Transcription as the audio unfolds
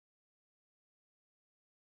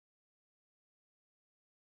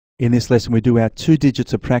In this lesson, we do our two-digit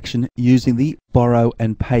subtraction using the borrow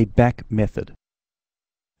and pay back method.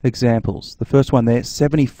 Examples. The first one there,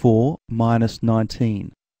 74 minus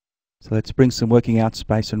 19. So let's bring some working out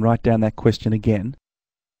space and write down that question again.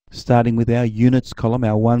 Starting with our units column,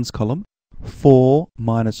 our ones column, 4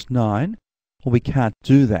 minus 9. Well, we can't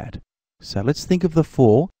do that. So let's think of the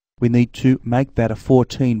 4. We need to make that a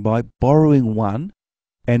 14 by borrowing 1,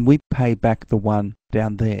 and we pay back the 1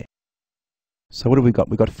 down there. So what have we got?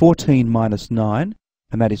 We've got 14 minus 9,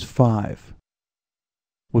 and that is 5.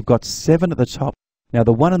 We've got 7 at the top. Now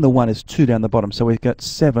the 1 and the 1 is 2 down the bottom, so we've got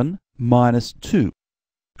 7 minus 2,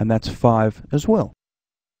 and that's 5 as well.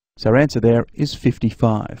 So our answer there is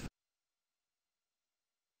 55.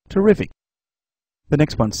 Terrific. The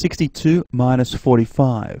next one, 62 minus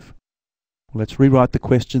 45. Let's rewrite the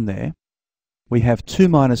question there. We have 2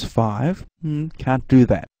 minus 5. Can't do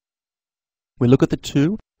that. We look at the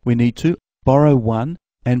 2. We need to borrow 1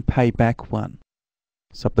 and pay back 1.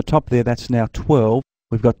 So up the top there, that's now 12.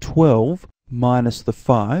 We've got 12 minus the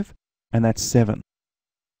 5, and that's 7.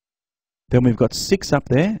 Then we've got 6 up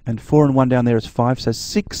there, and 4 and 1 down there is 5. So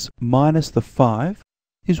 6 minus the 5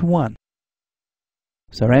 is 1.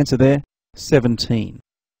 So our answer there, 17.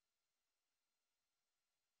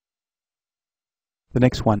 The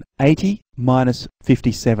next one, 80 minus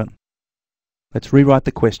 57. Let's rewrite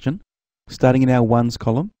the question. Starting in our ones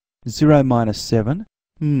column, 0 minus 7.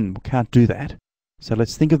 Can't do that. So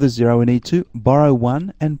let's think of the 0. We need to borrow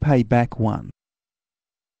 1 and pay back 1.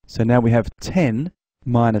 So now we have 10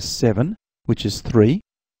 minus 7, which is 3.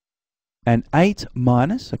 And 8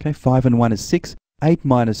 minus, 5 and 1 is 6. 8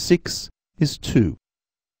 minus 6 is 2.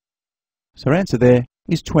 So our answer there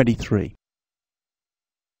is 23.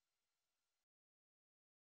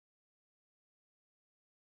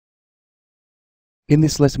 In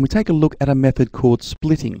this lesson, we take a look at a method called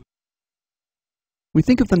splitting. We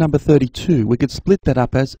think of the number 32. We could split that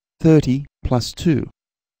up as 30 plus 2.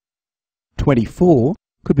 24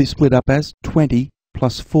 could be split up as 20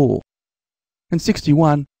 plus 4. And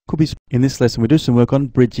 61 could be. In this lesson, we do some work on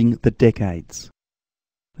bridging the decades.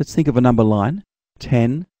 Let's think of a number line.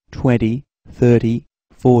 10, 20, 30,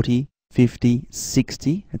 40, 50,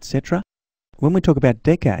 60, etc. When we talk about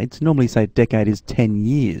decades, normally say decade is 10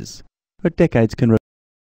 years. But decades can